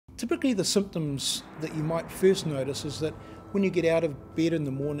Typically the symptoms that you might first notice is that when you get out of bed in the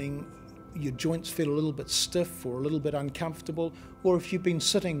morning, your joints feel a little bit stiff or a little bit uncomfortable, or if you've been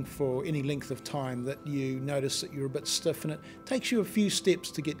sitting for any length of time that you notice that you're a bit stiff and it takes you a few steps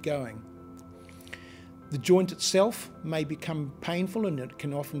to get going. The joint itself may become painful, and it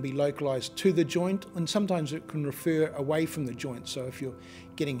can often be localised to the joint, and sometimes it can refer away from the joint. So if you're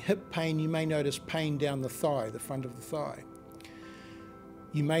getting hip pain, you may notice pain down the thigh, the front of the thigh.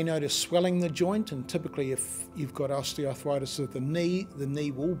 You may notice swelling the joint, and typically if you've got osteoarthritis of the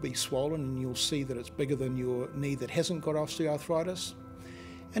knee will be swollen, and you'll see that it's bigger than your knee that hasn't got osteoarthritis.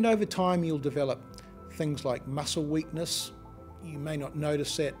 And over time you'll develop things like muscle weakness. You may not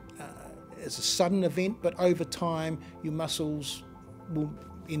notice that as a sudden event, but over time your muscles will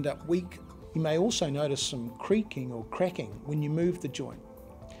end up weak. You may also notice some creaking or cracking when you move the joint,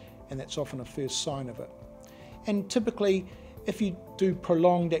 and that's often a first sign of it. And typically, if you do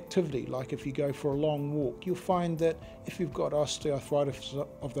prolonged activity, like if you go for a long walk, you'll find that if you've got osteoarthritis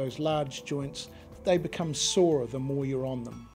of those large joints, they become sorer the more you're on them.